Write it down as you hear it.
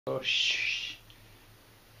Oh, shh.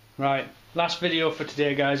 Right, last video for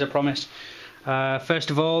today, guys, I promise. First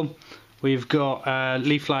of all, we've got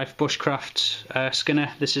LeafLife Bushcraft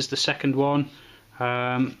Skinner. This is the second one.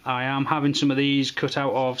 I am having some of these cut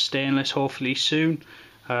out of stainless hopefully soon.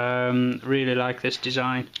 Really like this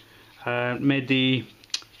design. Made the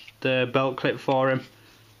belt clip for him,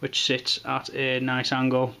 which sits at a nice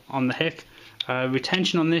angle on the hip.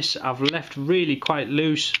 Retention on this I've left really quite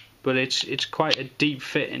loose, but it's quite a deep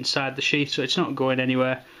fit inside the sheath, so it's not going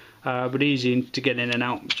anywhere, but easy to get in and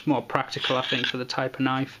out. It's more practical, I think, for the type of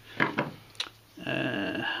knife.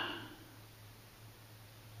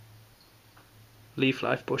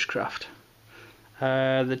 LeafLife Bushcraft.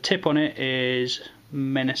 The tip on it is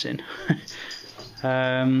menacing.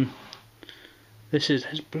 There's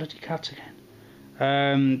bloody cats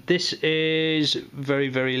again. This is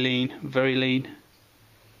very lean, very lean.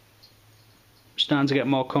 Starting to get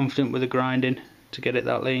more confident with the grinding to get it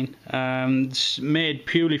that lean. It's made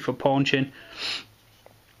purely for paunching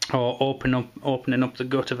or opening up the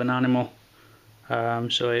gut of an animal.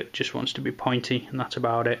 So it just wants to be pointy, and that's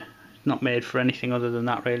about it. It's not made for anything other than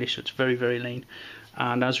that, really. So it's very lean.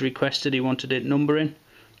 And as requested, he wanted it numbering,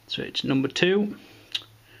 so it's number 2.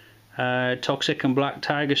 Toxic and black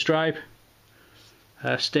tiger stripe.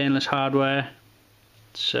 Stainless hardware.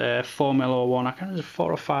 It's 4mm01. I can't remember if it's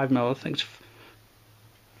 4 or 5mm. I think it's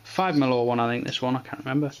 5mm01. I think this one. I can't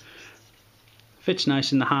remember. Fits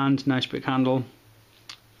nice in the hand. Nice big handle.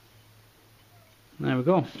 There we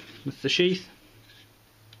go with the sheath.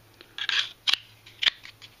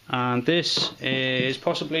 And this is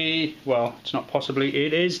possibly, well, it's not possibly,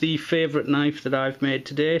 it is the favourite knife that I've made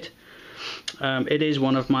to date. It is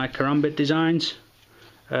one of my Karambit designs.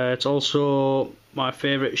 It's also my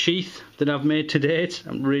favourite sheath that I've made to date.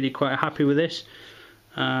 I'm really quite happy with this,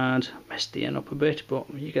 and I messed the end up a bit,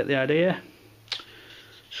 but you get the idea.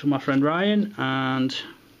 It's from my friend Ryan, and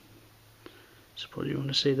I suppose you want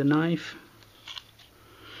to see the knife.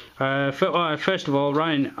 First of all,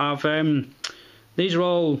 Ryan, these are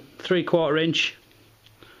all 3/4 inch.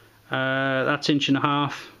 That's 1.5 inches.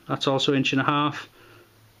 That's also 1.5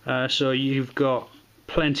 inches. So you've got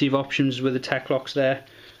plenty of options with the tech locks there.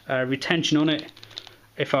 Retention on it,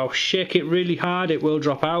 if I shake it really hard it will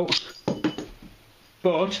drop out,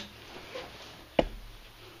 but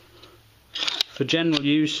for general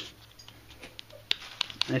use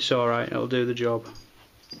it's alright, it'll do the job.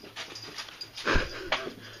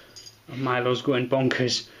 Milo's going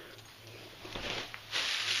bonkers.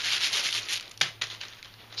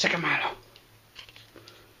 Second Milo.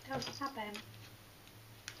 What's happening?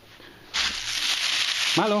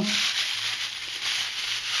 Milo.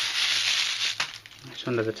 It's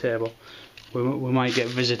under the table. We might get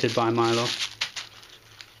visited by Milo.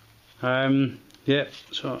 Yeah,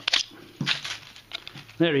 so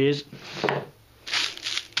there he is.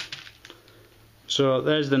 So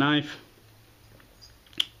there's the knife.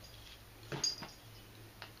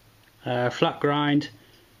 Flat grind.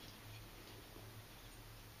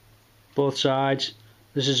 Both sides.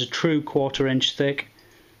 This is a true 1/4 inch thick.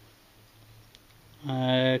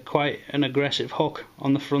 Quite an aggressive hook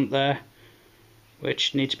on the front there,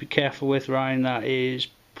 which need to be careful with, Ryan. That is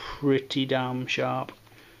pretty damn sharp.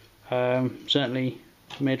 Certainly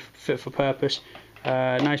made fit for purpose.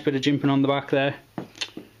 Nice bit of jimping on the back there.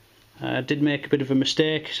 Did make a bit of a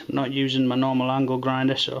mistake. I'm not using my normal angle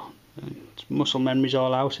grinder, so muscle memory's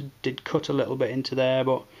all out. It did cut a little bit into there,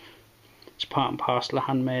 but it's part and parcel of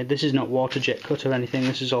handmade. This is not water jet cut or anything.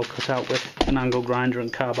 This is all cut out with an angle grinder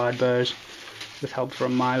and carbide burrs with help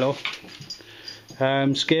from Milo.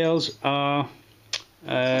 Scales are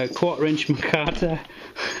 1/4 inch McCarter.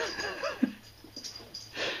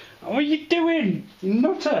 What are you doing, you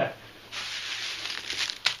nutter?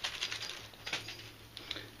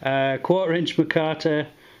 1/4 inch McCarter,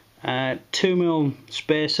 2mm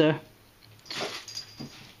spacer,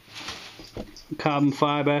 carbon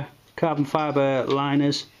fibre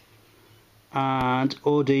liners, and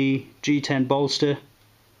OD G10 bolster.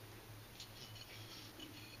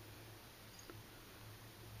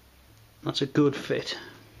 That's a good fit.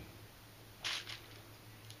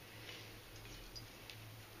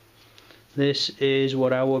 This is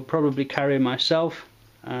what I would probably carry myself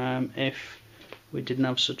if we didn't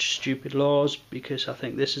have such stupid laws, because I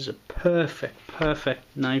think this is a perfect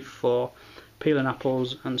knife for peeling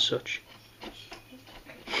apples and such.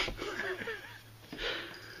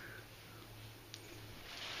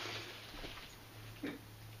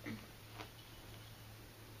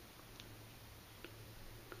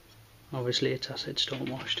 Obviously it's acid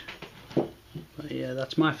stone washed. But yeah,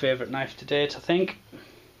 that's my favourite knife to date, I think.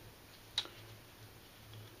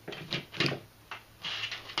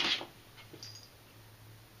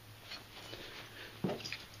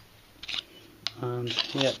 And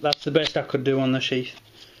yeah, that's the best I could do on the sheath.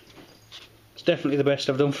 It's definitely the best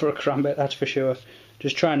I've done for a Karambit, that's for sure.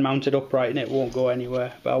 Just try and mount it upright and it won't go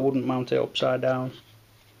anywhere, but I wouldn't mount it upside down.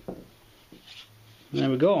 There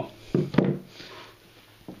we go.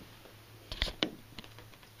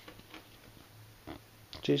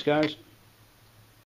 Cheers guys.